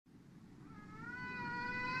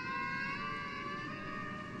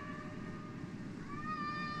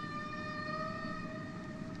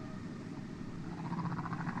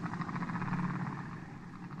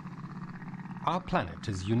Our planet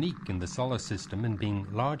is unique in the solar system in being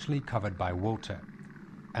largely covered by water.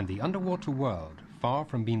 And the underwater world, far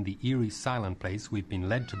from being the eerie silent place we've been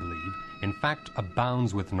led to believe, in fact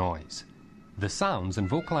abounds with noise. The sounds and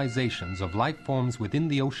vocalizations of life forms within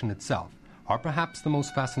the ocean itself are perhaps the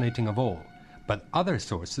most fascinating of all, but other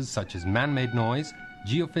sources such as man-made noise,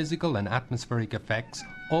 geophysical and atmospheric effects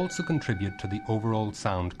also contribute to the overall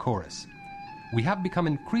sound chorus. We have become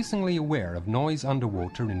increasingly aware of noise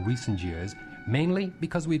underwater in recent years, mainly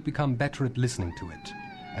because we've become better at listening to it,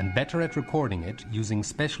 and better at recording it using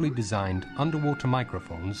specially designed underwater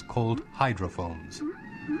microphones called hydrophones.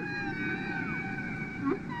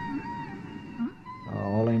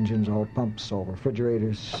 All engines, all pumps, all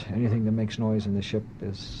refrigerators, anything that makes noise in the ship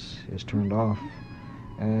is turned off.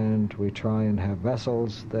 And we try and have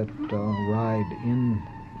vessels that ride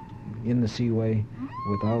in the seaway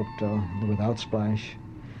without splash.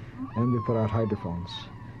 And we put out hydrophones.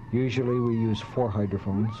 Usually we use 4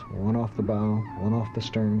 hydrophones, one off the bow, one off the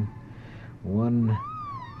stern, one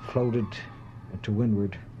floated to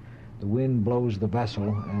windward. The wind blows the vessel,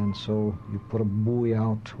 and so you put a buoy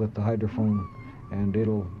out with the hydrophone, and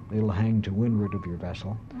it'll hang to windward of your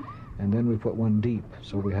vessel. And then we put one deep,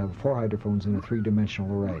 so we have 4 hydrophones in a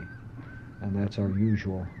 3-dimensional array. And that's our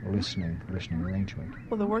usual listening arrangement.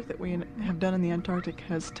 Well, the work that we have done in the Antarctic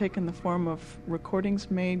has taken the form of recordings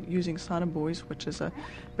made using sonobuoys, which is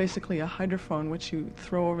basically a hydrophone which you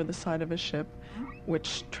throw over the side of a ship,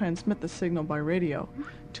 which transmit the signal by radio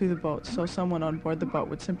to the boat. So someone on board the boat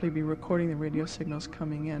would simply be recording the radio signals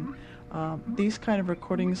coming in. These kind of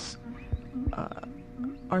recordings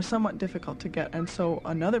are somewhat difficult to get, and so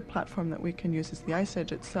another platform that we can use is the ice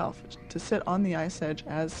edge itself, to sit on the ice edge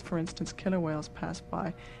as, for instance, killer whales pass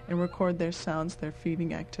by and record their sounds, their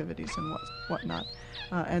feeding activities and whatnot.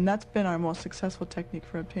 And that's been our most successful technique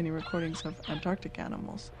for obtaining recordings of Antarctic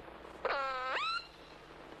animals.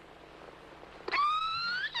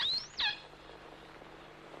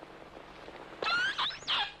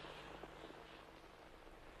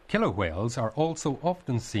 Killer whales are also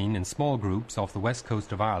often seen in small groups off the west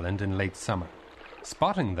coast of Ireland in late summer.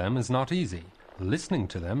 Spotting them is not easy. Listening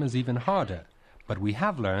to them is even harder. But we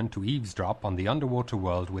have learned to eavesdrop on the underwater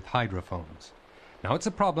world with hydrophones. Now, it's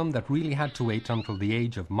a problem that really had to wait until the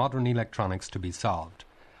age of modern electronics to be solved.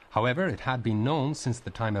 However, it had been known since the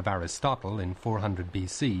time of Aristotle in 400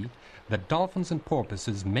 BC that dolphins and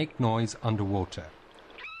porpoises make noise underwater.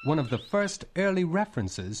 One of the first early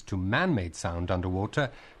references to man-made sound underwater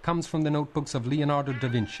comes from the notebooks of Leonardo da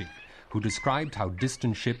Vinci, who described how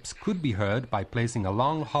distant ships could be heard by placing a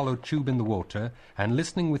long hollow tube in the water and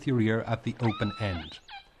listening with your ear at the open end.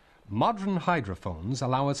 Modern hydrophones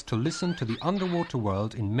allow us to listen to the underwater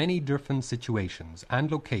world in many different situations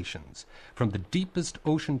and locations, from the deepest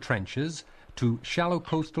ocean trenches to shallow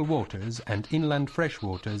coastal waters and inland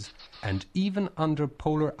freshwaters, and even under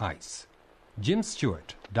polar ice. Jim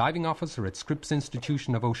Stewart, diving officer at Scripps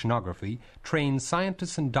Institution of Oceanography, trains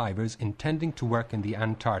scientists and divers intending to work in the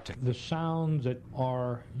Antarctic. The sounds that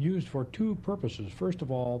are used for 2 purposes. First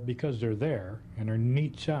of all, because they're there and are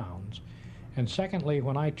neat sounds. And secondly,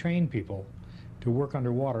 when I train people to work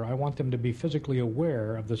underwater, I want them to be physically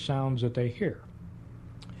aware of the sounds that they hear.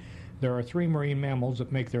 There are 3 marine mammals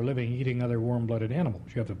that make their living eating other warm-blooded animals.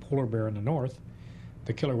 You have the polar bear in the north,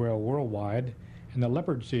 the killer whale worldwide, and the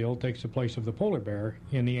leopard seal takes the place of the polar bear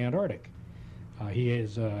in the Antarctic. He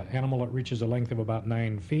is an animal that reaches a length of about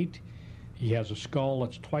 9 feet. He has a skull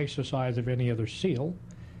that's twice the size of any other seal.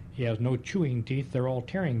 He has no chewing teeth, they're all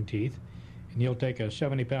tearing teeth. And you'll take a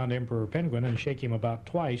 70-pound emperor penguin and shake him about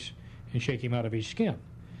twice and shake him out of his skin.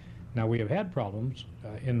 Now, we have had problems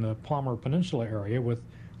in the Palmer Peninsula area with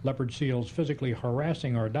leopard seals physically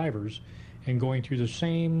harassing our divers and going through the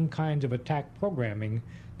same kinds of attack programming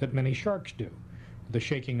that many sharks do. The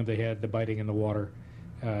shaking of the head, the biting in the water.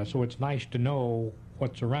 So it's nice to know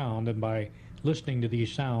what's around, and by listening to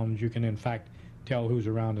these sounds, you can in fact tell who's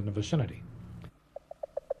around in the vicinity.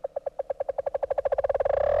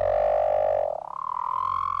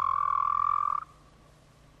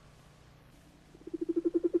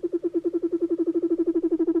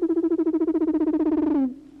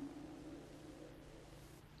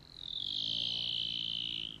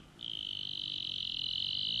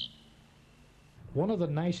 One of the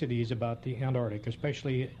niceties about the Antarctic,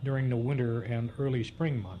 especially during the winter and early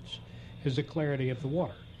spring months, is the clarity of the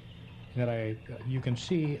water. That you can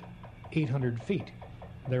see 800 feet.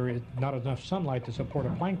 There is not enough sunlight to support a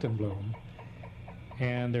plankton bloom,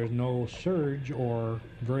 and there's no surge or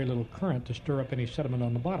very little current to stir up any sediment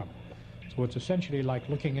on the bottom. So it's essentially like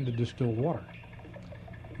looking into distilled water.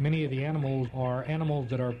 Many of the animals are animals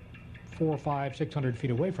that are 400, 500, 600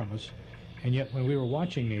 feet away from us, And yet when we were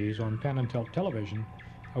watching these on Penn and Teller television,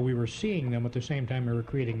 we were seeing them at the same time we were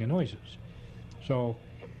creating the noises. So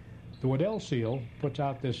the Weddell seal puts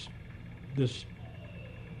out this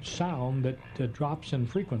sound that drops in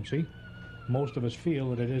frequency. Most of us feel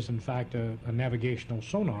that it is in fact a navigational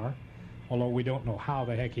sonar, although we don't know how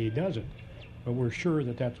the heck he does it. But we're sure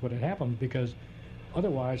that that's what it happens, because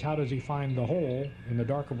otherwise how does he find the hole in the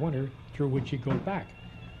dark of winter through which he goes back?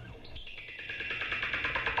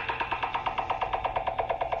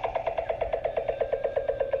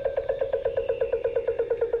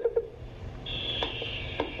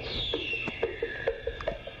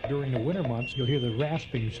 During the winter months, you'll hear the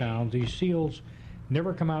rasping sounds. These seals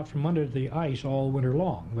never come out from under the ice all winter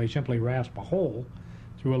long. They simply rasp a hole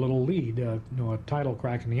through a little lead, a tidal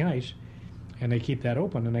crack in the ice, and they keep that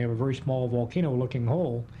open, and they have a very small volcano-looking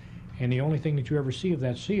hole, and the only thing that you ever see of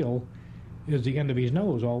that seal is the end of his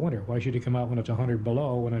nose all winter. Why should he come out when it's 100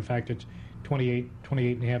 below, when in fact it's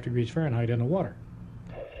 28.5 degrees Fahrenheit in the water?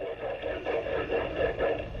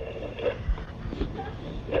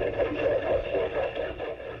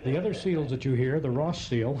 The other seals that you hear, the Ross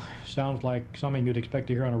seal, sounds like something you'd expect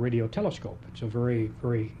to hear on a radio telescope. It's a very,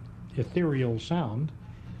 very ethereal sound.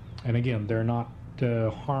 And again, they're not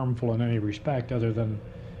harmful in any respect other than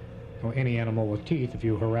any animal with teeth. If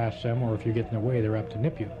you harass them or if you get in the way, they're apt to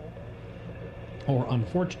nip you. Or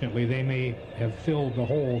unfortunately, they may have filled the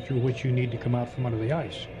hole through which you need to come out from under the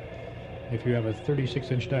ice. If you have a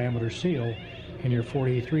 36-inch diameter seal in your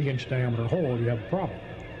 43-inch diameter hole, you have a problem.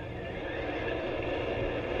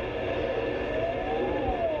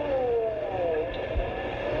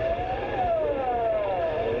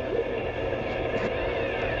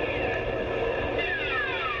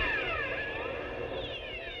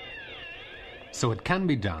 So it can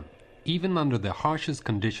be done. Even under the harshest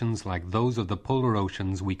conditions like those of the polar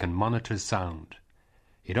oceans, we can monitor sound.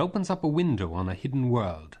 It opens up a window on a hidden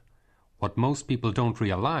world. What most people don't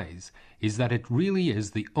realize is that it really is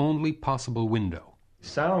the only possible window.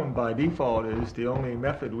 Sound, by default, is the only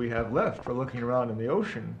method we have left for looking around in the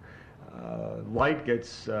ocean. Light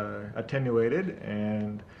gets attenuated,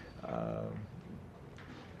 and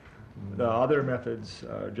the other methods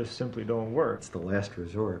just simply don't work. It's the last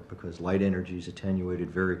resort because light energy is attenuated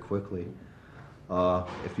very quickly.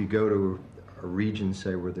 If you go to a region,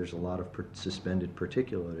 say, where there's a lot of suspended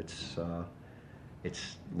particulate,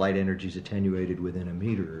 it's light energy is attenuated within a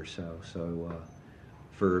meter or so. So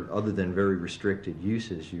for other than very restricted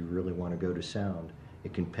uses, you really want to go to sound.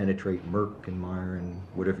 It can penetrate murk and mire and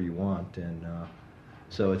whatever you want. And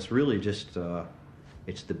so it's really just,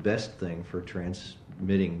 it's the best thing for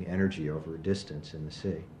transmitting energy over a distance in the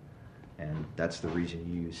sea. And that's the reason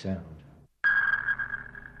you use sound.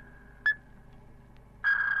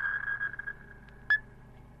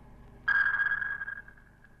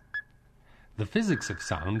 The physics of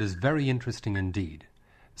sound is very interesting indeed.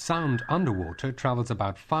 Sound underwater travels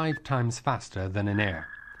about 5 times faster than in air.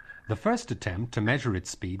 The first attempt to measure its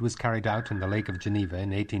speed was carried out in the Lake of Geneva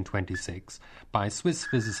in 1826 by Swiss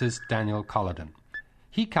physicist Daniel Colladon.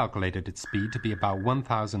 He calculated its speed to be about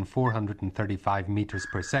 1,435 meters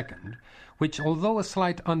per second, which, although a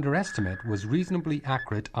slight underestimate, was reasonably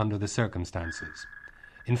accurate under the circumstances.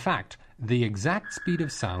 In fact, the exact speed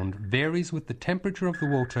of sound varies with the temperature of the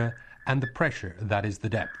water and the pressure, that is, the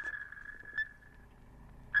depth.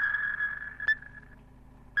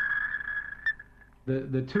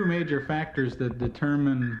 The two major factors that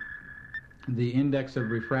determine the index of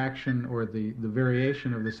refraction, or the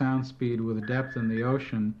variation of the sound speed with depth in the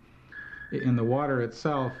ocean, in the water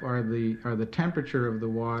itself, are the temperature of the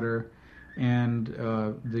water and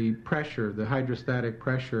the pressure, the hydrostatic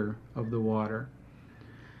pressure of the water.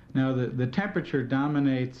 Now the temperature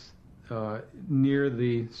dominates near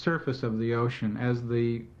the surface of the ocean. As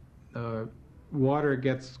the water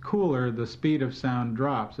gets cooler, the speed of sound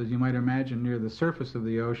drops. As you might imagine, near the surface of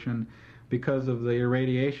the ocean, because of the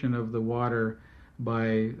irradiation of the water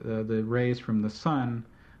by the rays from the sun,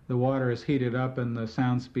 the water is heated up and the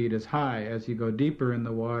sound speed is high. As you go deeper in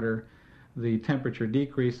the water, the temperature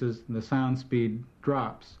decreases and the sound speed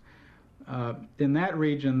drops. In that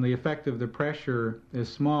region, the effect of the pressure is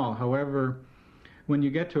small. However, when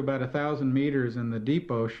you get to about 1,000 meters in the deep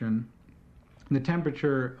ocean, the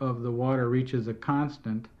temperature of the water reaches a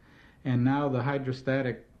constant, and now the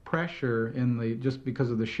hydrostatic pressure in the, just because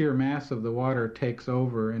of the sheer mass of the water, takes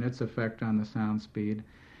over in its effect on the sound speed,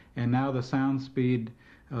 and now the sound speed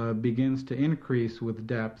begins to increase with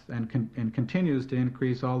depth and continues to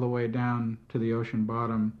increase all the way down to the ocean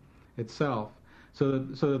bottom itself. So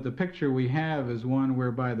that the picture we have is one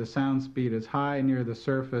whereby the sound speed is high near the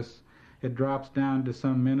surface, it drops down to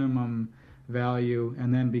some minimum value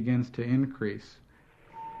and then begins to increase.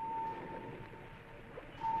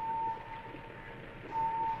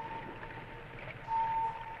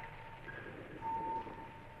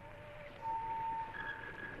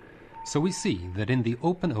 So we see that in the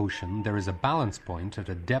open ocean there is a balance point at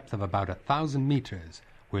a depth of about 1,000 meters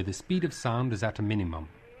where the speed of sound is at a minimum.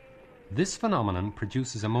 This phenomenon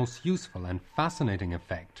produces a most useful and fascinating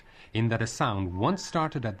effect in that a sound once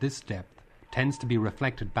started at this depth tends to be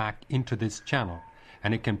reflected back into this channel,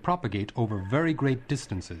 and it can propagate over very great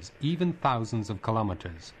distances, even thousands of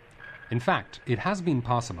kilometers. In fact, it has been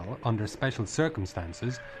possible, under special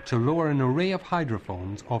circumstances, to lower an array of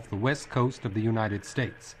hydrophones off the west coast of the United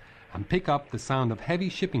States and pick up the sound of heavy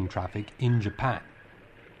shipping traffic in Japan.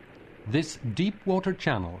 This deep water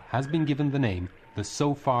channel has been given the name the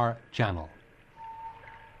SOFAR Channel.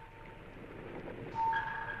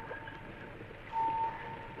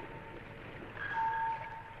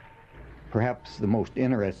 Perhaps the most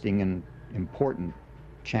interesting and important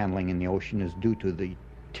channeling in the ocean is due to the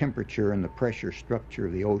temperature and the pressure structure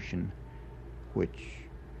of the ocean, which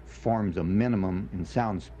forms a minimum in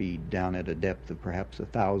sound speed down at a depth of perhaps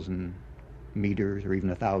 1,000 meters or even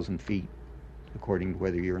 1,000 feet, according to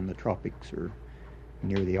whether you're in the tropics or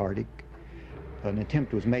near the Arctic. An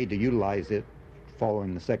attempt was made to utilize it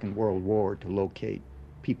following the Second World War to locate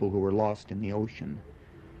people who were lost in the ocean.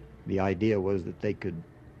 The idea was that they could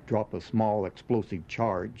drop a small explosive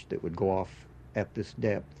charge that would go off at this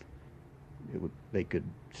depth. They could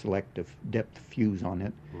select a depth fuse on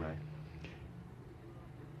it. Right.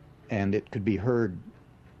 And it could be heard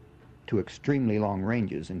to extremely long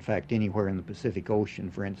ranges. In fact, anywhere in the Pacific Ocean,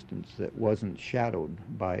 for instance, that wasn't shadowed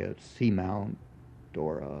by a seamount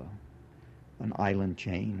or an island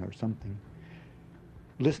chain or something.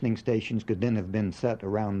 Listening stations could then have been set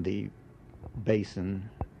around the basin,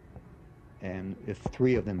 and if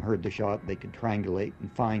 3 of them heard the shot, they could triangulate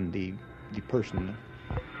and find the person.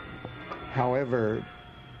 However,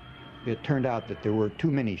 it turned out that there were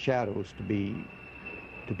too many shadows to be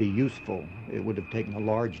useful. It would have taken a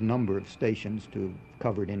large number of stations to have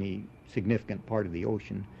covered any significant part of the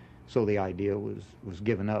ocean, so the idea was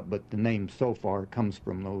given up. But the name SOFAR comes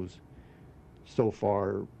from those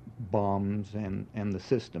SOFAR bombs and the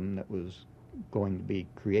system that was going to be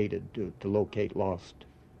created to locate lost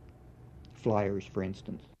flyers, for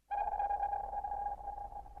instance.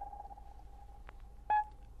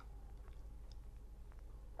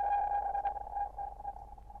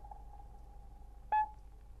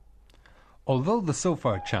 Although the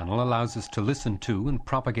SOFAR channel allows us to listen to and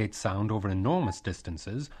propagate sound over enormous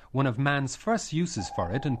distances, one of man's first uses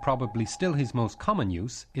for it, and probably still his most common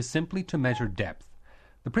use, is simply to measure depth.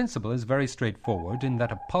 The principle is very straightforward in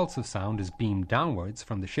that a pulse of sound is beamed downwards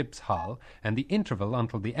from the ship's hull, and the interval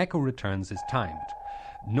until the echo returns is timed.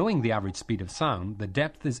 Knowing the average speed of sound, the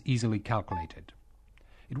depth is easily calculated.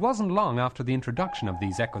 It wasn't long after the introduction of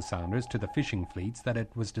these echo sounders to the fishing fleets that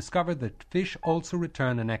it was discovered that fish also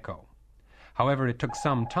return an echo. However, it took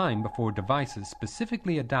some time before devices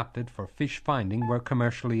specifically adapted for fish finding were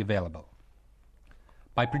commercially available.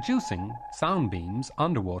 By producing sound beams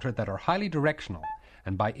underwater that are highly directional,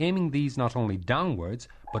 and by aiming these not only downwards,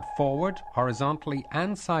 but forward, horizontally,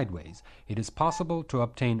 and sideways, it is possible to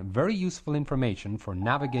obtain very useful information for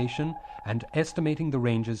navigation and estimating the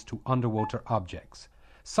ranges to underwater objects.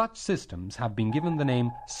 Such systems have been given the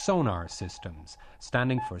name sonar systems,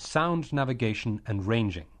 standing for sound navigation and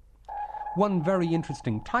ranging. One very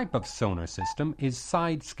interesting type of sonar system is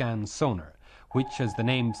side-scan sonar, which, as the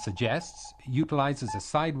name suggests, utilizes a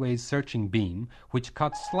sideways searching beam which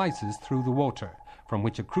cuts slices through the water, from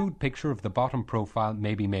which a crude picture of the bottom profile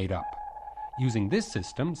may be made up. Using this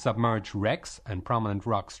system, submerged wrecks and prominent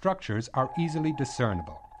rock structures are easily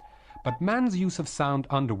discernible. But man's use of sound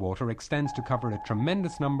underwater extends to cover a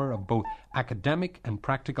tremendous number of both academic and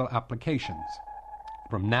practical applications.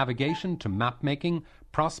 From navigation to map-making,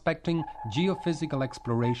 prospecting, geophysical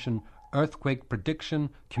exploration, earthquake prediction,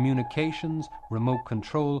 communications, remote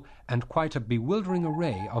control, and quite a bewildering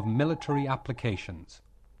array of military applications.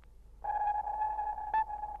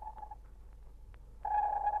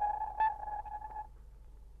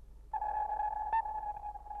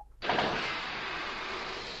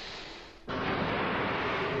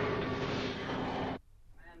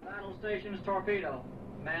 Man battle stations torpedo.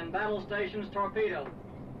 Man battle stations torpedo.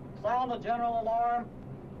 Sound the general alarm.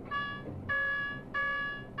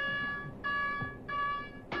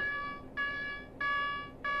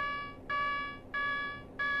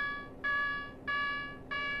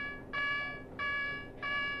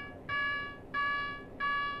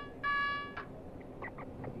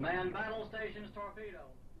 Man battle stations torpedo.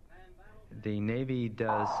 The Navy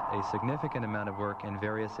does a significant amount of work in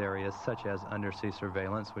various areas, such as undersea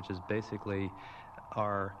surveillance, which is basically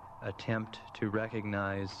our attempt to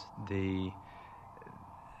recognize the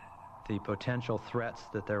potential threats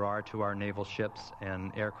that there are to our naval ships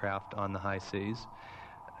and aircraft on the high seas.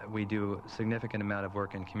 We do a significant amount of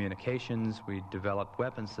work in communications. We develop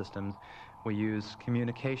weapon systems. We use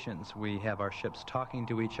communications. We have our ships talking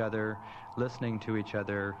to each other, listening to each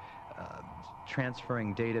other,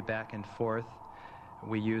 transferring data back and forth.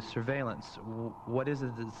 We use surveillance. What is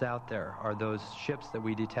it that's out there? Are those ships that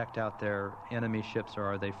we detect out there enemy ships, or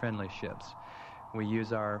are they friendly ships? We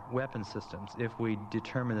use our weapon systems. If we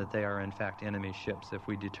determine that they are in fact enemy ships, if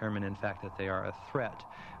we determine in fact that they are a threat,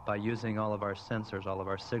 by using all of our sensors, all of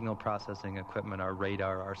our signal processing equipment, our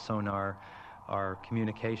radar, our sonar, our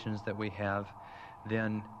communications that we have,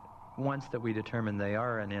 then once that we determine they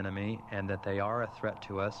are an enemy and that they are a threat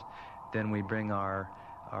to us, then we bring our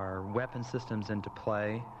weapon systems into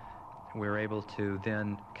play. We're able to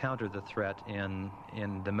then counter the threat in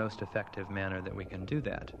the most effective manner that we can do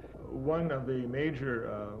that. One of the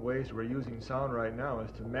major ways we're using sound right now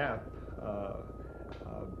is to map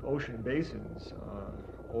ocean basins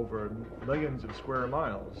over millions of square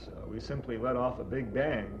miles. We simply let off a big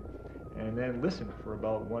bang and then listen for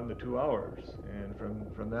about 1 to 2 hours. And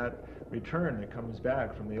from that return that comes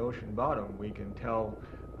back from the ocean bottom, we can tell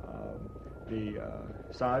the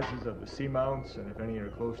sizes of the seamounts, and if any are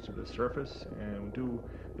close to the surface, and do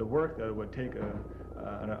the work that would take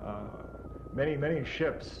many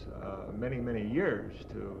ships, many years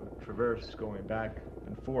to traverse, going back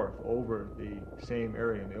and forth over the same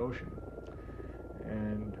area in the ocean.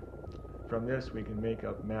 And from this we can make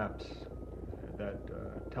up maps that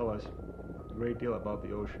tell us a great deal about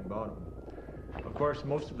the ocean bottom. Of course,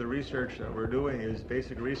 most of the research that we're doing is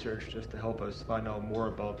basic research just to help us find out more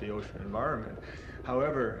about the ocean environment.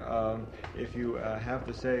 However, if you have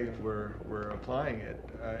to say we're applying it,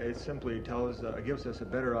 it simply gives us a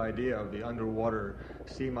better idea of the underwater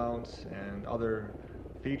seamounts and other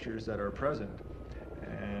features that are present.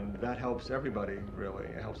 And that helps everybody, really.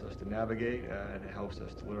 It helps us to navigate, and it helps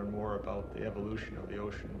us to learn more about the evolution of the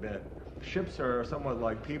ocean bed. Ships are somewhat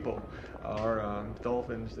like people. Our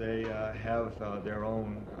dolphins, they have their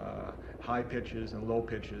own high pitches and low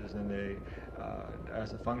pitches, and they,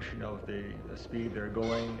 as a function of the speed they're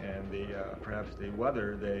going and perhaps the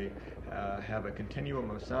weather, they have a continuum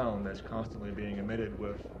of sound that's constantly being emitted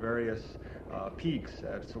with various peaks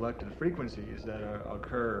at selected frequencies that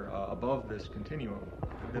occur above this continuum.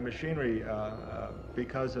 The machinery,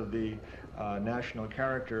 because of the national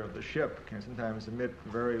character of the ship, can sometimes emit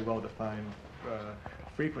very well-defined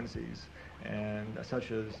frequencies, and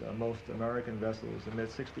such as most American vessels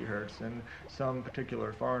emit 60 hertz, and some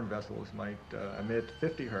particular foreign vessels might emit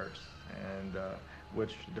 50 hertz, and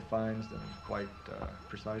which defines them quite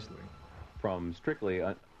precisely. From strictly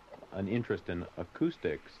an interest in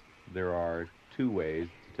acoustics, there are two ways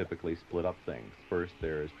to typically split up things. First,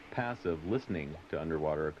 there's passive listening to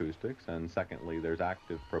underwater acoustics, and secondly, there's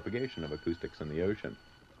active propagation of acoustics in the ocean.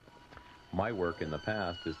 My work in the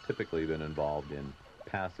past has typically been involved in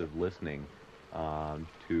passive listening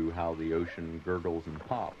to how the ocean gurgles and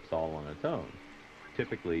pops all on its own.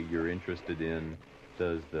 Typically, you're interested in,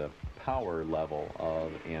 does the power level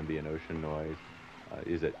of ambient ocean noise,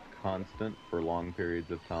 is it constant for long periods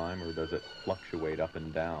of time, or does it fluctuate up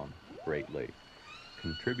and down greatly?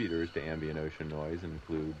 Contributors to ambient ocean noise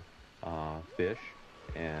include fish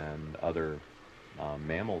and other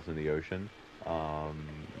mammals in the ocean.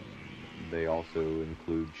 They also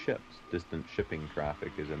include ships. Distant shipping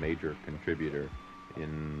traffic is a major contributor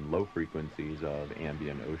in low frequencies of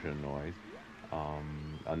ambient ocean noise.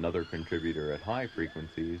 Another contributor at high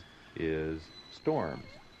frequencies is storms.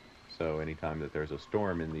 So anytime that there's a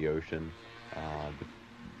storm in the ocean,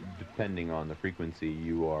 depending on the frequency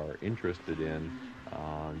you are interested in,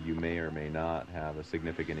 you may or may not have a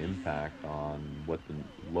significant impact on what the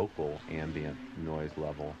local ambient noise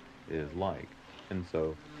level is like. And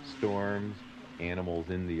so storms, animals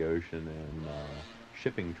in the ocean, and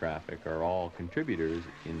shipping traffic are all contributors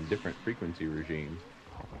in different frequency regimes.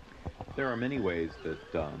 There are many ways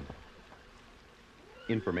that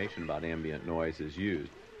information about ambient noise is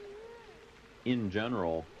used. In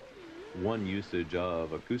general, one usage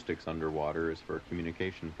of acoustics underwater is for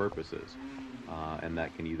communication purposes, and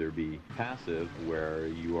that can either be passive, where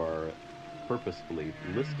you are purposefully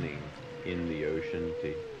listening in the ocean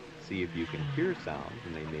to see if you can hear sounds,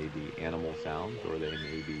 and they may be animal sounds, or they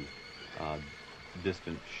may be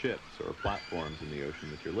distant ships or platforms in the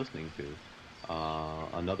ocean that you're listening to.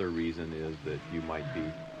 Another reason is that you might be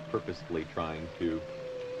purposefully trying to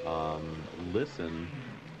listen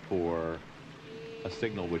for a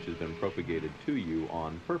signal which has been propagated to you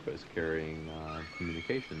on purpose, carrying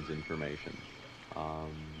communications information.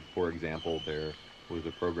 For example, there was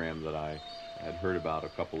a program that I had heard about a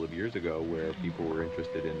couple of years ago where people were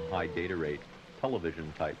interested in high data rate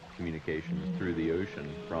television type communications through the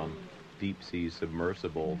ocean from deep sea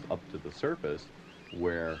submersibles up to the surface,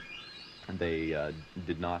 where they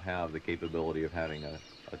did not have the capability of having a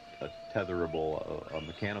tetherable, a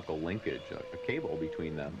mechanical linkage, a cable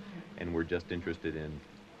between them, and were just interested in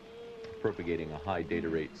propagating a high data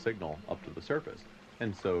rate signal up to the surface.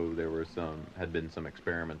 And so there were had been some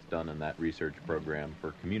experiments done in that research program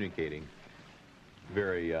for communicating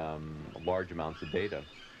very large amounts of data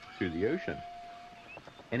through the ocean.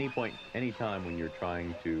 Any time when you're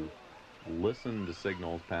trying to listen to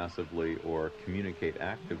signals passively or communicate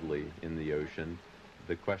actively in the ocean,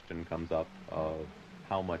 the question comes up of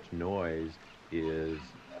how much noise is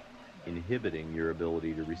inhibiting your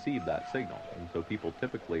ability to receive that signal. And so people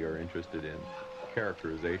typically are interested in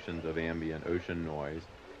characterizations of ambient ocean noise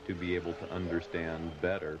to be able to understand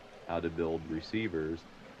better how to build receivers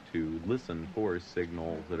to listen for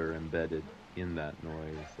signals that are embedded in that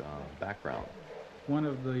noise background. One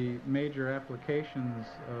of the major applications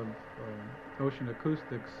of ocean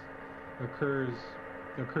acoustics occurs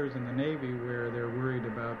in the Navy, where they're worried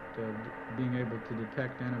about being able to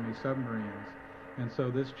detect enemy submarines. And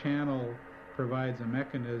so this channel provides a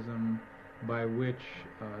mechanism by which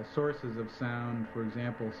sources of sound, for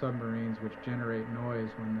example submarines which generate noise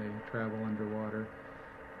when they travel underwater,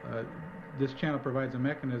 this channel provides a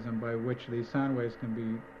mechanism by which these sound waves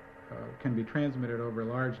can be transmitted over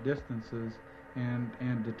large distances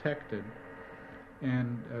and detected.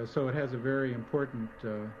 And so it has a very important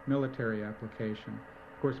military application.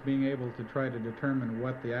 Of course, being able to try to determine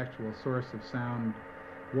what the actual source of sound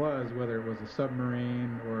was, whether it was a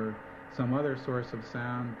submarine or some other source of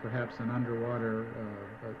sound, perhaps an underwater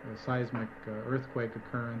a seismic earthquake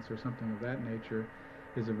occurrence or something of that nature,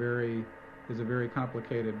 is a very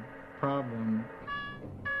complicated problem.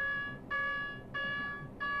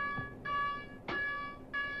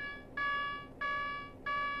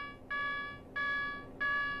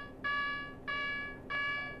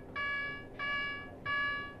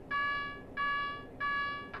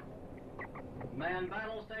 Man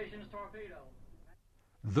battle stations torpedo.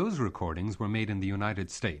 Those recordings were made in the United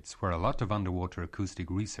States, where a lot of underwater acoustic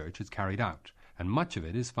research is carried out, and much of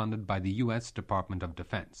it is funded by the U.S. Department of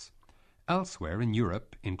Defense. Elsewhere in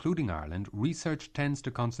Europe, including Ireland, research tends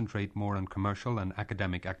to concentrate more on commercial and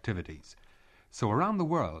academic activities. So around the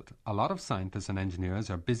world, a lot of scientists and engineers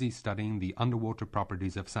are busy studying the underwater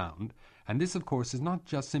properties of sound, and this, of course, is not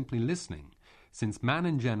just simply listening, since man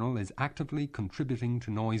in general is actively contributing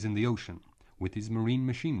to noise in the ocean with his marine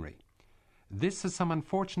machinery. This has some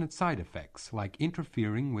unfortunate side effects, like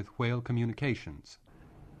interfering with whale communications.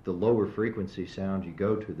 The lower frequency sound you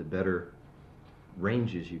go to, the better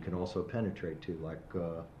ranges you can also penetrate to, like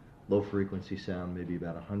low frequency sound, maybe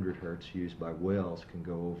about 100 hertz, used by whales, can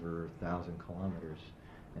go over 1,000 kilometers.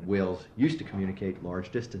 And whales used to communicate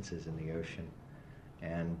large distances in the ocean,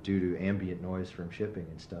 and due to ambient noise from shipping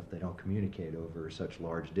and stuff, they don't communicate over such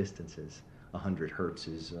large distances. 100 hertz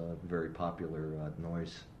is a very popular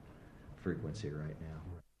noise frequency right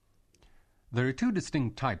now. There are two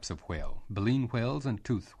distinct types of whale, baleen whales and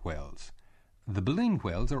toothed whales. The baleen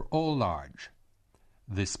whales are all large,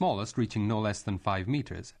 the smallest reaching no less than 5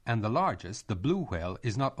 meters, and the largest, the blue whale,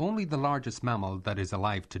 is not only the largest mammal that is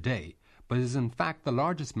alive today, but is in fact the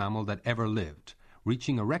largest mammal that ever lived,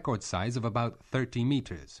 reaching a record size of about 30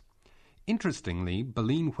 meters. Interestingly,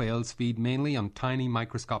 baleen whales feed mainly on tiny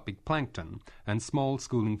microscopic plankton and small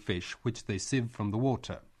schooling fish which they sieve from the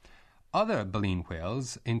water. Other baleen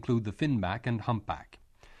whales include the finback and humpback.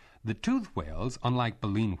 The toothed whales, unlike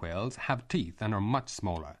baleen whales, have teeth and are much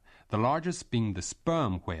smaller, the largest being the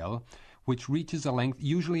sperm whale, which reaches a length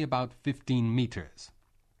usually about 15 meters.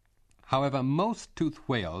 However, most toothed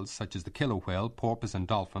whales, such as the killer whale, porpoise and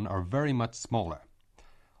dolphin, are very much smaller.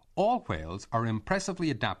 All whales are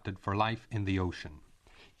impressively adapted for life in the ocean.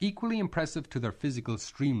 Equally impressive to their physical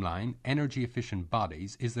streamline, energy-efficient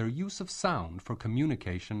bodies is their use of sound for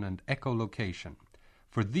communication and echolocation.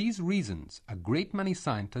 For these reasons, a great many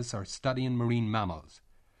scientists are studying marine mammals.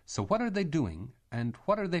 So what are they doing, and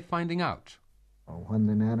what are they finding out? When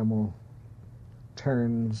an animal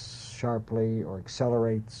turns sharply or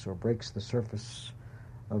accelerates or breaks the surface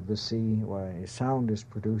of the sea, a sound is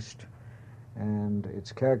produced, and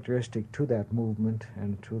it's characteristic to that movement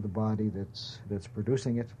and to the body that's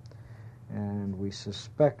producing it. And we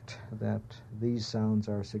suspect that these sounds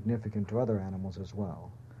are significant to other animals as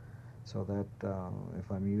well. So that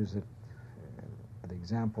if I'm using the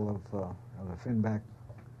example of of a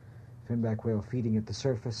finback whale feeding at the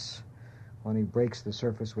surface. When he breaks the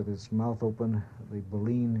surface with its mouth open, the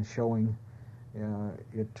baleen showing,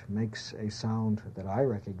 it makes a sound that I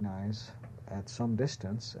recognize at some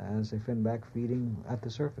distance as a finback feeding at the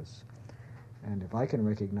surface. And if I can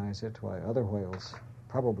recognize it, why, other whales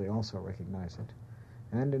probably also recognize it.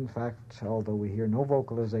 And in fact, although we hear no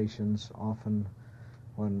vocalizations, often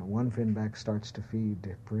when one finback starts to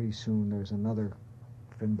feed, pretty soon there's another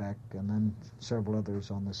finback and then several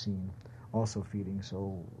others on the scene also feeding.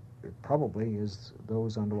 So it probably is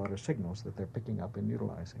those underwater signals that they're picking up and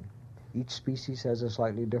utilizing. Each species has a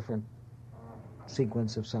slightly different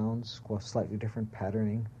sequence of sounds, slightly different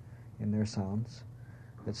patterning in their sounds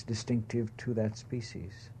that's distinctive to that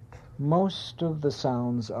species. Most of the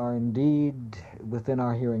sounds are indeed within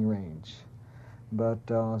our hearing range, but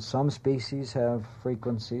some species have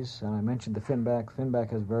frequencies, and I mentioned the finback.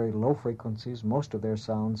 Finback has very low frequencies. Most of their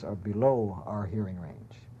sounds are below our hearing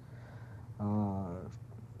range.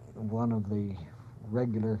 One of the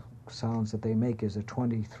regular sounds that they make is a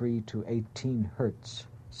 23 to 18 hertz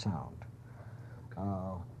sound.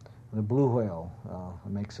 The blue whale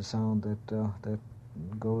makes a sound that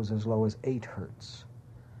goes as low as 8 hertz.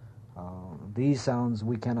 These sounds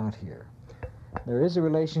we cannot hear. There is a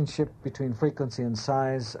relationship between frequency and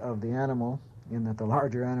size of the animal, in that the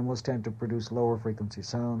larger animals tend to produce lower frequency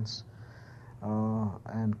sounds,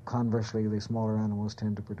 and conversely the smaller animals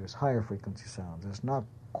tend to produce higher frequency sounds. It's not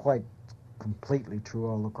quite completely true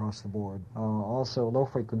all across the board. Also, low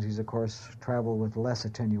frequencies, of course, travel with less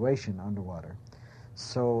attenuation underwater,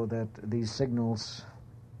 so that these signals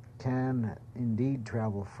can indeed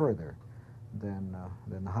travel further than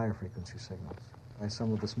the higher frequency signals.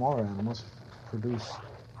 Some of the smaller animals produce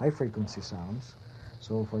high frequency sounds.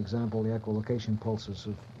 So, for example, the echolocation pulses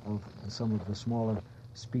of some of the smaller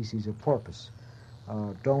species of porpoise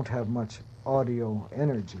don't have much audio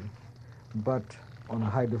energy, but on a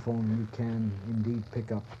hydrophone you can indeed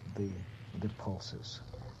pick up the pulses.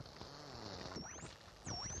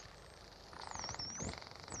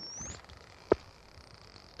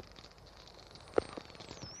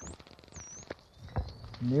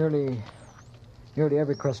 Nearly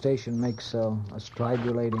every crustacean makes a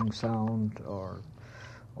stridulating sound or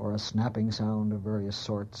a snapping sound of various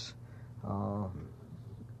sorts,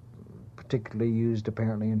 particularly used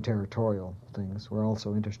apparently in territorial things. We're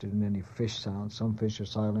also interested in any fish sounds. Some fish are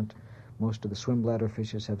silent. Most of the swim bladder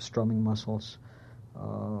fishes have strumming muscles.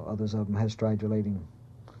 Others of them have stridulating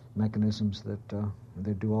mechanisms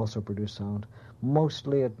that do also produce sound,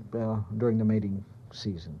 mostly during the mating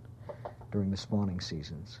season, during the spawning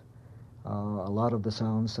seasons. A lot of the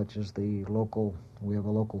sounds, such as we have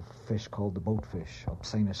a local fish called the boatfish,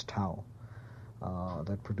 Opsanus tau,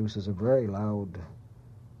 that produces a very loud,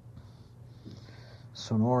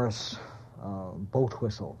 sonorous boat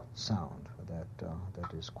whistle sound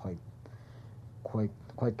that is quite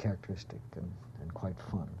characteristic and quite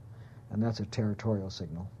fun. And that's a territorial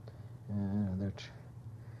signal. And that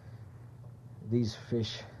these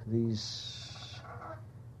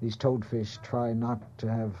toadfish try not to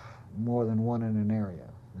have more than one in an area,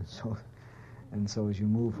 and so as you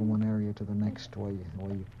move from one area to the next, you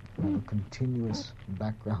have a continuous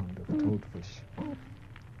background of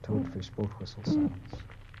toadfish boat whistle sounds.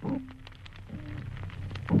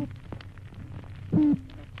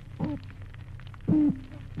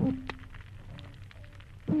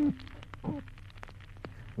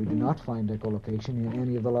 We do not find echolocation in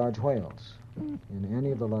any of the large whales, in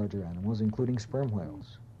any of the larger animals, including sperm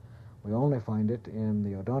whales. We only find it in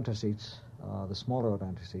the odontocetes, the smaller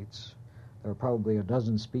odontocetes. There are probably a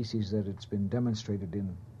dozen species that it's been demonstrated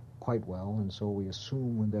in quite well, and so we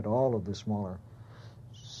assume that all of the smaller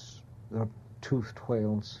toothed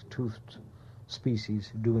whales, toothed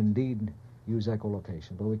species, do indeed use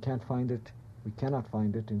echolocation, but we cannot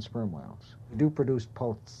find it in sperm whales. We do produce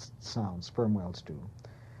pulsed sounds, sperm whales do.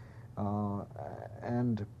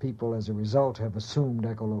 And people, as a result, have assumed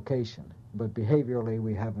echolocation. But behaviorally,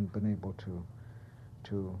 we haven't been able to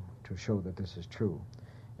show that this is true.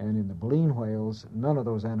 And in the baleen whales, none of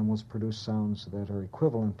those animals produce sounds that are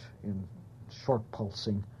equivalent in short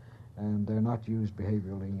pulsing, and they're not used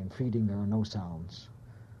behaviorally. In feeding, there are no sounds,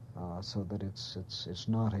 so that it's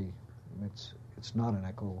not an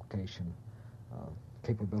echolocation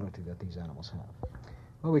capability that these animals have.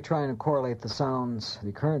 Well, we try and correlate the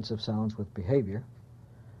occurrence of sounds with behavior,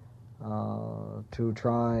 to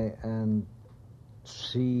try and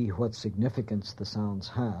see what significance the sounds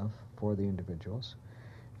have for the individuals.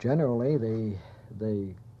 Generally,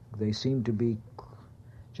 they seem to be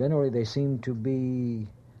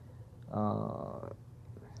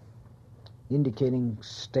indicating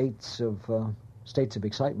states of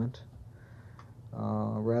excitement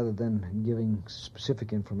rather than giving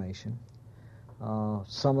specific information.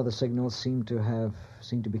 Some of the signals seem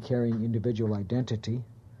to be carrying individual identity,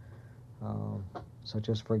 such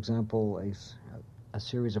as, for example, a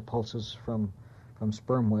series of pulses from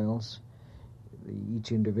sperm whales.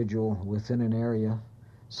 Each individual within an area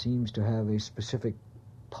seems to have a specific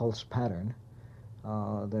pulse pattern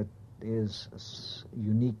that is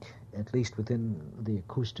unique, at least within the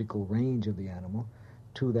acoustical range of the animal,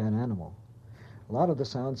 to that animal. A lot of the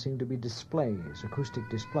sounds seem to be displays, acoustic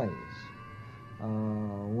displays.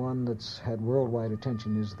 One that's had worldwide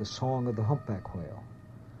attention is the song of the humpback whale.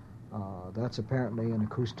 That's apparently an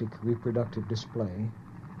acoustic reproductive display,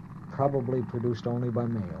 probably produced only by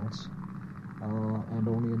males, and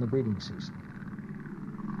only in the breeding season.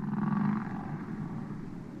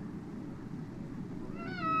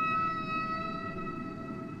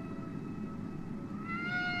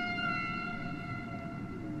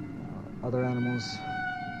 Other animals,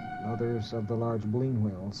 others of the large baleen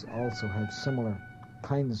whales, also have similar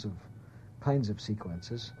kinds of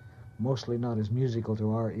sequences, mostly not as musical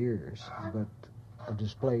to our ears, but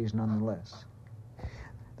displays nonetheless.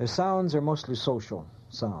 Their sounds are mostly social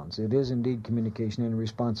sounds. It is indeed communication and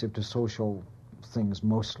responsive to social things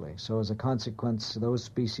mostly. So as a consequence, those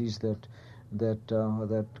species that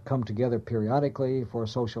come together periodically for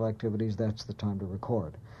social activities, that's the time to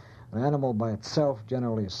record. An animal by itself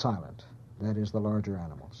generally is silent. That is, the larger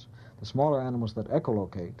animals. The smaller animals that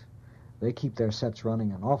echolocate, they keep their sets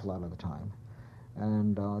running an awful lot of the time.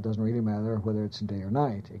 And it doesn't really matter whether it's day or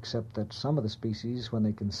night, except that some of the species, when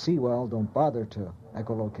they can see well, don't bother to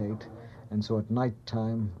echolocate. And so at night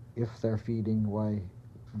time, if they're feeding, why,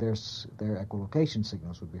 their echolocation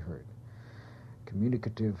signals would be heard.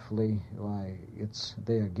 Communicatively, why,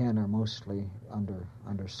 they again are mostly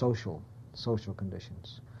under social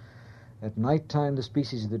conditions. At nighttime, the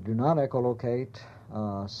species that do not echolocate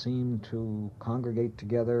seem to congregate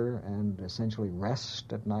together and essentially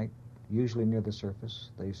rest at night, usually near the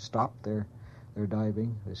surface. They stop their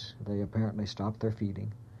diving. They apparently stop their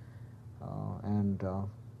feeding, and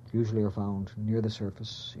usually are found near the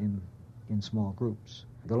surface in small groups.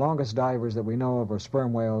 The longest divers that we know of are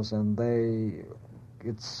sperm whales, and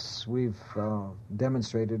we've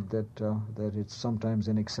demonstrated that it's sometimes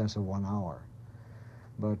in excess of 1 hour.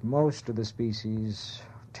 But most of the species,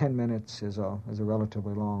 10 minutes is a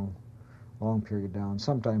relatively long period down,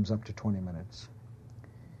 sometimes up to 20 minutes.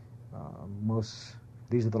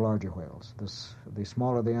 These are the larger whales. The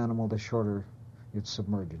smaller the animal, the shorter its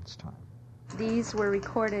submergence time. These were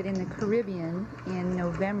recorded in the Caribbean in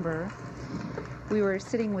November. We were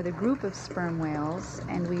sitting with a group of sperm whales,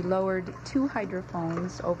 and we lowered 2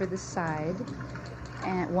 hydrophones over the side,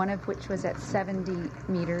 and one of which was at 70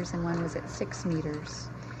 meters and one was at 6 meters.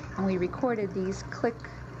 And we recorded these click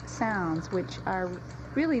sounds, which are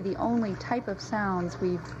really the only type of sounds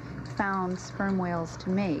we've found sperm whales to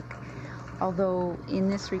make. Although in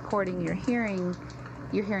this recording you're hearing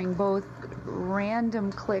both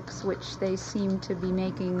random clicks, which they seem to be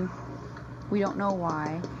making, we don't know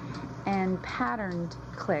why, and patterned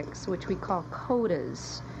clicks, which we call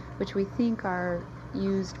codas, which we think are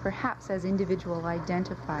used perhaps as individual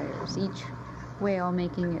identifiers, each whale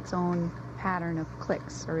making its own pattern of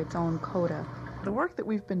clicks or its own coda. The work that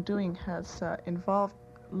we've been doing has involved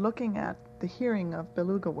looking at the hearing of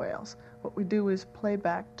beluga whales. What we do is play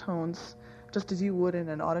back tones just as you would in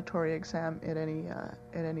an auditory exam at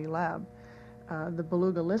any lab. The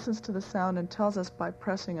beluga listens to the sound and tells us by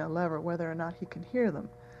pressing a lever whether or not he can hear them.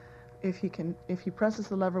 If he presses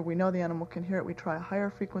the lever, we know the animal can hear it. We try a higher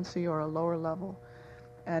frequency or a lower level.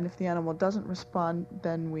 And if the animal doesn't respond,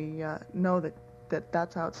 then we know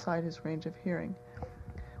that's outside his range of hearing.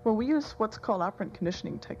 Well, we use what's called operant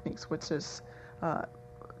conditioning techniques, which is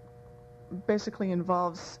basically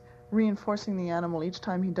involves reinforcing the animal each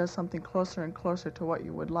time he does something closer and closer to what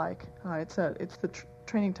you would like. It's the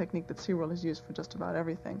training technique that SeaWorld has used for just about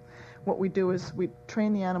everything. What we do is we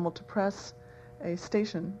train the animal to press a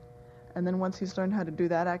station, and then once he's learned how to do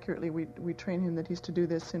that accurately, we train him that he's to do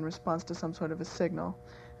this in response to some sort of a signal.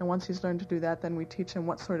 And once he's learned to do that, then we teach him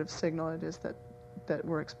what sort of signal it is that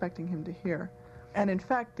we're expecting him to hear. And in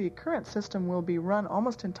fact, the current system will be run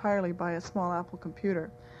almost entirely by a small Apple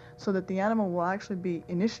computer, so that the animal will actually be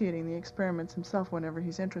initiating the experiments himself whenever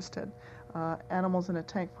he's interested. Animals in a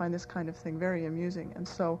tank find this kind of thing very amusing, and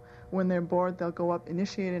so when they're bored, they'll go up,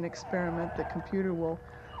 initiate an experiment. The computer will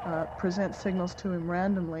present signals to him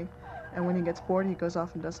randomly, and when he gets bored, he goes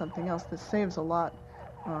off and does something else. This saves a lot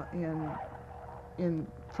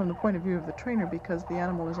from the point of view of the trainer, because the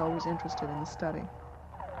animal is always interested in the study.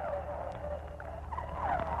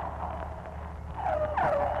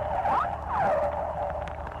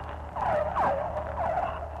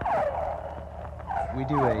 We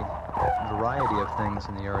do a variety of things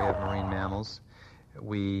in the area of marine mammals.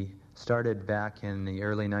 We started back in the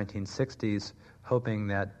early 1960s hoping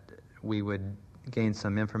that we would gain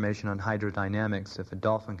some information on hydrodynamics. If a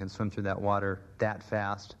dolphin can swim through that water that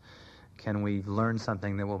fast, can we learn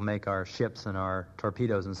something that will make our ships and our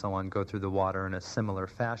torpedoes and so on go through the water in a similar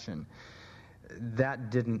fashion?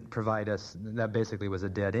 That didn't provide us, that basically was a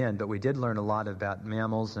dead end, but we did learn a lot about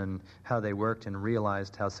mammals and how they worked and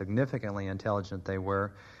realized how significantly intelligent they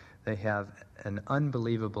were. They have an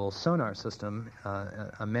unbelievable sonar system.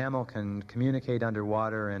 A mammal can communicate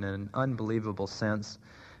underwater in an unbelievable sense,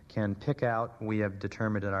 can pick out, we have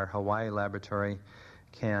determined at our Hawaii laboratory,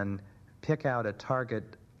 can pick out a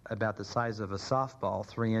target about the size of a softball,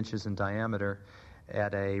 3 inches in diameter,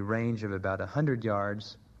 at a range of about 100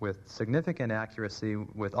 yards, with significant accuracy,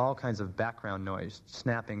 with all kinds of background noise,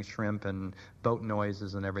 snapping shrimp and boat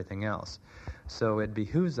noises and everything else. So it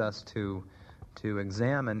behooves us to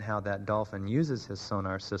examine how that dolphin uses his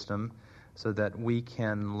sonar system so that we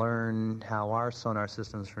can learn how our sonar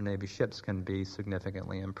systems for Navy ships can be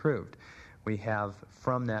significantly improved. We have,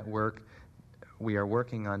 from that work, we are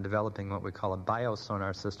working on developing what we call a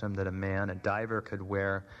biosonar system that a diver could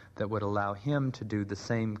wear that would allow him to do the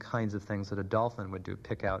same kinds of things that a dolphin would do,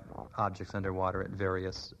 pick out objects underwater at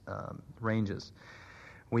various ranges.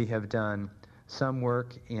 We have done some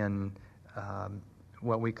work in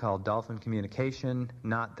what we call dolphin communication,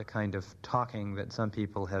 not the kind of talking that some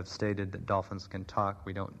people have stated that dolphins can talk.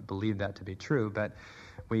 We don't believe that to be true, but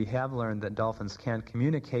we have learned that dolphins can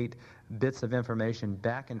communicate bits of information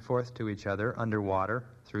back and forth to each other underwater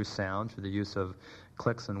through sound, through the use of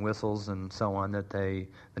clicks and whistles and so on, the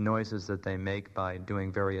noises that they make by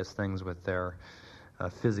doing various things with their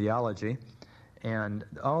physiology. And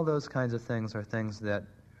all those kinds of things are things that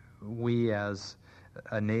we, as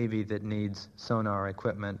a Navy that needs sonar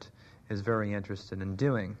equipment, is very interested in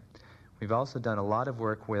doing. We've also done a lot of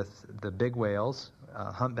work with the big whales,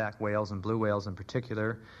 humpback whales and blue whales in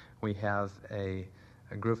particular. We have a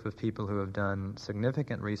group of people who have done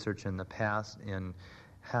significant research in the past in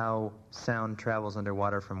how sound travels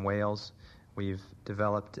underwater from whales. We've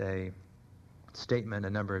developed a statement a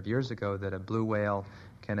number of years ago that a blue whale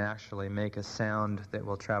can actually make a sound that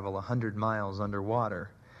will travel 100 miles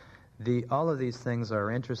underwater. All of these things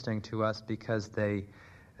are interesting to us because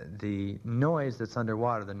the noise that's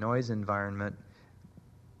underwater, the noise environment,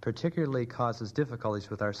 particularly causes difficulties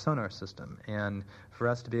with our sonar system. And for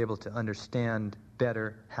us to be able to understand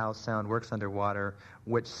better how sound works underwater,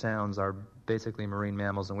 which sounds are basically marine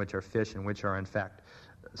mammals and which are fish and which are in fact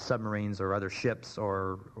submarines or other ships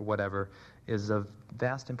or whatever, is of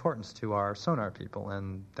vast importance to our sonar people,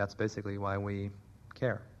 and that's basically why we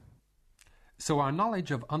care. So our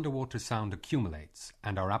knowledge of underwater sound accumulates,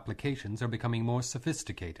 and our applications are becoming more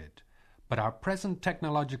sophisticated. But our present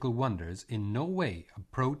technological wonders in no way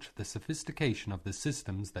approach the sophistication of the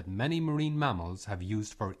systems that many marine mammals have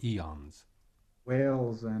used for eons.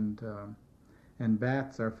 Whales and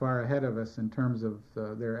bats are far ahead of us in terms of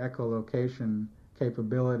their echolocation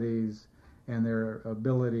capabilities and their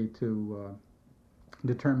ability to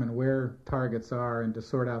determine where targets are and to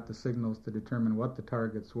sort out the signals to determine what the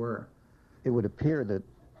targets were. It would appear that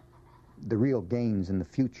the real gains in the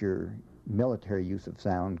future military use of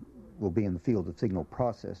sound will be in the field of signal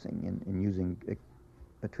processing and using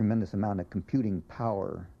a tremendous amount of computing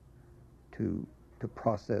power to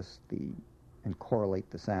process and correlate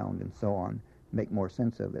the sound and so on, make more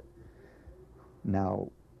sense of it. Now,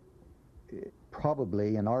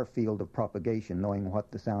 probably in our field of propagation, knowing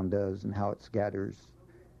what the sound does and how it scatters,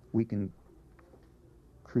 we can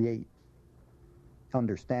create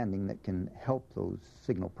understanding that can help those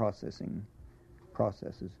signal processing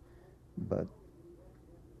processes, but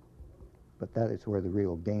that is where the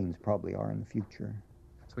real gains probably are in the future.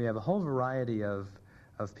 So we have a whole variety of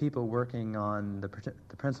people working on the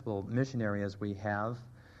principal mission areas we have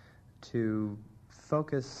to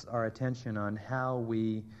focus our attention on how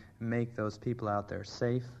we make those people out there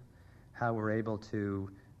safe, how we're able to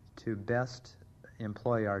best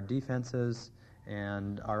employ our defenses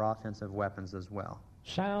and our offensive weapons as well.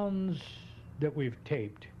 Sounds that we've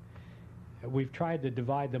taped, we've tried to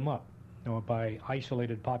divide them up by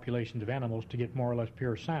isolated populations of animals to get more or less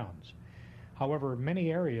pure sounds. However, in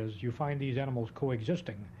many areas you find these animals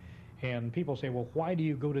coexisting, and people say, well, why do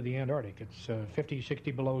you go to the Antarctic? It's 50,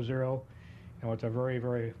 60 below zero. It's a very,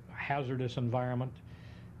 very hazardous environment.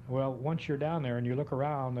 Well, once you're down there and you look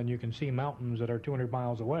around and you can see mountains that are 200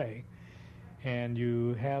 miles away, and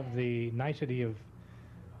you have the nicety of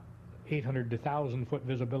 800 to 1,000 foot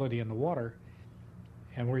visibility in the water,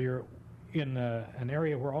 and where in an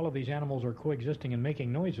area where all of these animals are coexisting and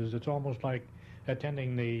making noises, it's almost like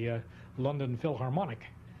attending the London Philharmonic.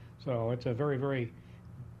 So it's a very, very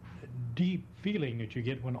deep feeling that you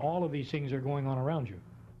get when all of these things are going on around you.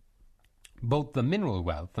 Both the mineral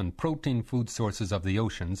wealth and protein food sources of the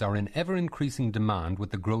oceans are in ever-increasing demand with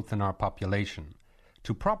the growth in our population.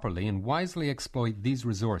 To properly and wisely exploit these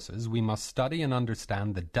resources, we must study and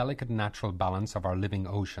understand the delicate natural balance of our living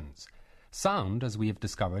oceans. Sound, as we have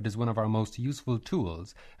discovered, is one of our most useful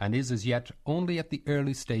tools and is as yet only at the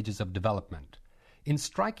early stages of development. In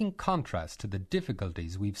striking contrast to the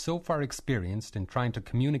difficulties we've so far experienced in trying to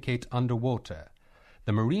communicate underwater,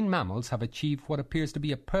 the marine mammals have achieved what appears to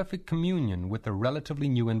be a perfect communion with their relatively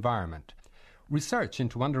new environment. Research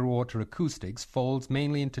into underwater acoustics falls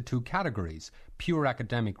mainly into two categories: pure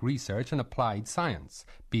academic research and applied science,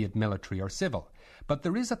 be it military or civil. But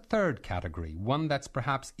there is a third category, one that's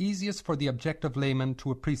perhaps easiest for the objective layman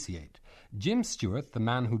to appreciate. Jim Stewart, the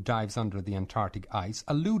man who dives under the Antarctic ice,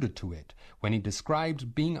 alluded to it when he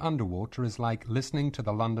described being underwater as like listening to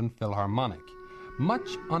the London Philharmonic. Much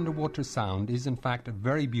underwater sound is in fact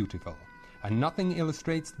very beautiful, and nothing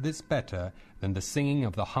illustrates this better than the singing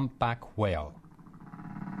of the humpback whale.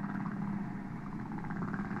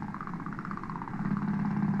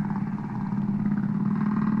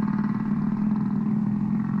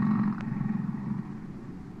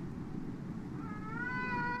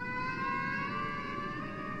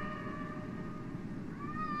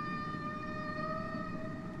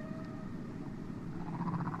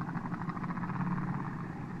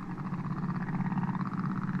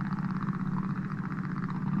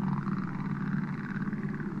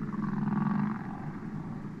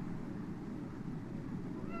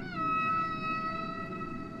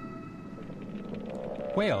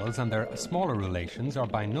 Whales and their smaller relations are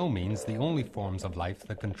by no means the only forms of life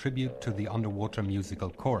that contribute to the underwater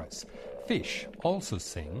musical chorus. Fish also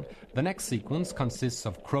sing. The next sequence consists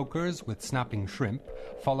of croakers with snapping shrimp,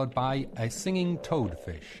 followed by a singing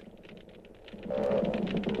toadfish.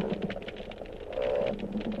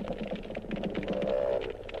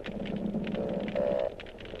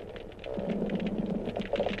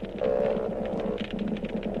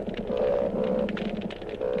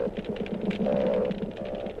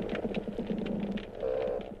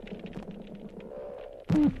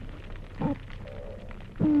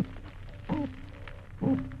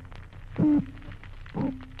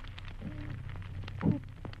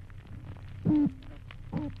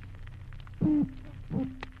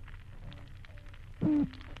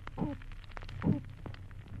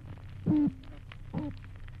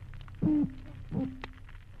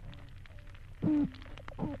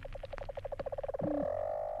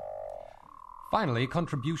 Finally,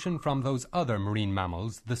 contribution from those other marine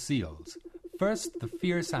mammals, the seals. First, the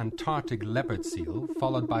fierce Antarctic leopard seal,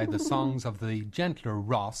 followed by the songs of the gentler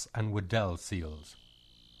Ross and Weddell seals.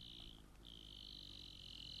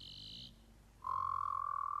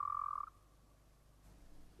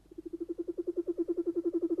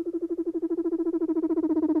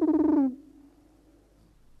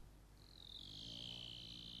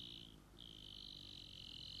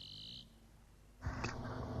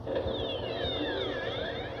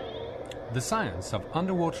 The science of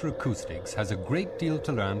underwater acoustics has a great deal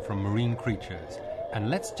to learn from marine creatures, and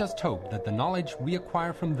let's just hope that the knowledge we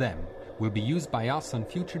acquire from them will be used by us and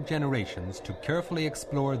future generations to carefully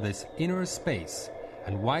explore this inner space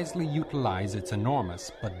and wisely utilize its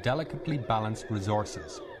enormous but delicately balanced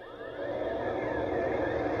resources.